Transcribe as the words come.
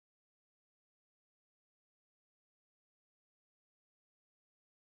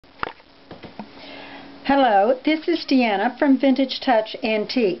Hello, this is Deanna from Vintage Touch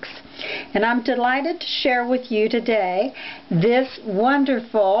Antiques, and I'm delighted to share with you today this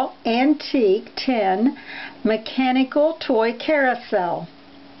wonderful antique tin mechanical toy carousel.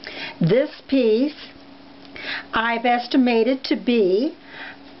 This piece I've estimated to be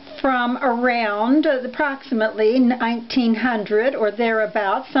from around approximately 1900 or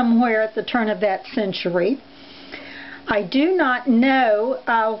thereabouts, somewhere at the turn of that century. I do not know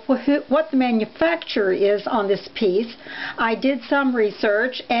what the manufacturer is on this piece. I did some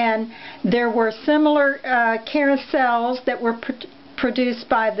research, and there were similar carousels that were produced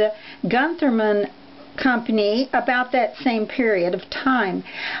by the Guntherman company about that same period of time.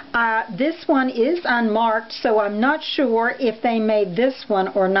 This one is unmarked, so I'm not sure if they made this one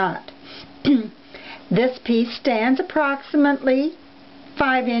or not. This piece stands approximately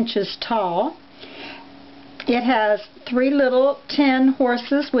 5 inches tall. It has 3 little tin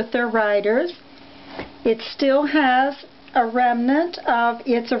horses with their riders. It still has a remnant of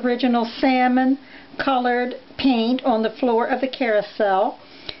its original salmon colored paint on the floor of the carousel.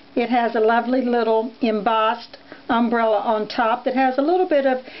 It has a lovely little embossed umbrella on top that has a little bit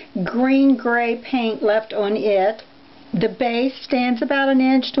of green-gray paint left on it. The base stands about 1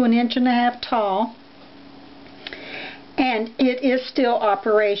 inch to 1.5 inches tall, and it is still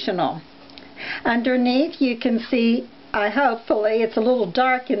operational. Underneath you can see, hopefully it's a little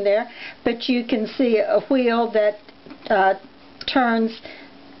dark in there, but you can see a wheel that turns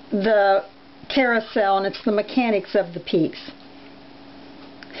the carousel, and it's the mechanics of the piece.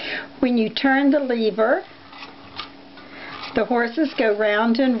 When you turn the lever, the horses go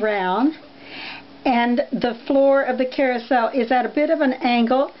round and round, and the floor of the carousel is at a bit of an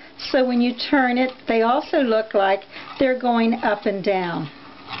angle, so when you turn it, they also look like they're going up and down.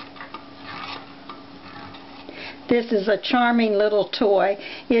 This is a charming little toy.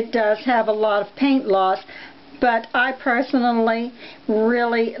 It does have a lot of paint loss, but I personally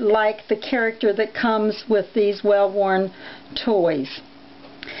really like the character that comes with these well-worn toys.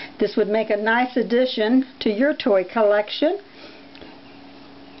 This would make a nice addition to your toy collection,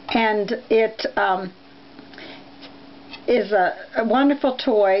 and it is a wonderful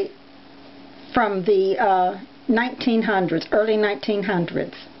toy from the 1900s, early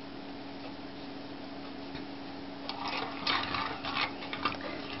 1900s.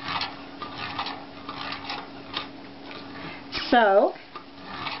 So,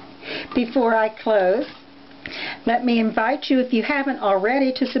 before I close, let me invite you, if you haven't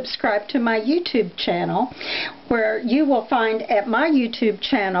already, to subscribe to my YouTube channel, where you will find at my YouTube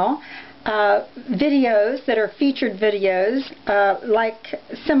channel videos that are featured videos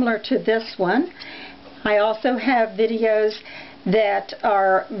similar to this one. I also have videos that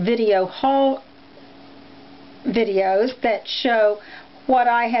are video haul videos that show what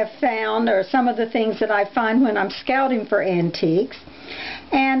I have found, or some of the things that I find when I'm scouting for antiques.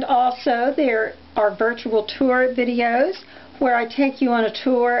 And also there are virtual tour videos where I take you on a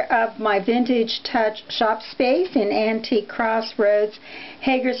tour of my Vintage Touch shop space in Antique Crossroads,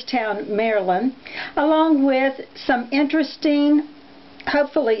 Hagerstown, Maryland, along with some interesting,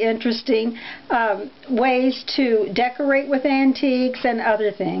 hopefully interesting, ways to decorate with antiques and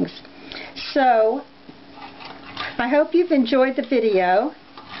other things. So I hope you've enjoyed the video,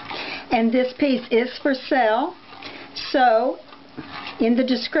 and this piece is for sale. So in the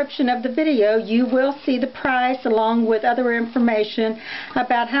description of the video you will see the price along with other information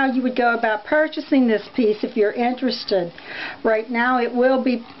about how you would go about purchasing this piece if you're interested. Right now it will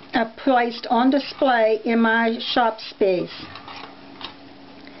be placed on display in my shop space.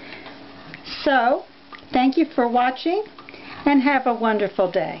 So thank you for watching, and have a wonderful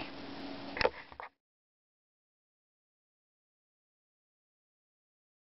day.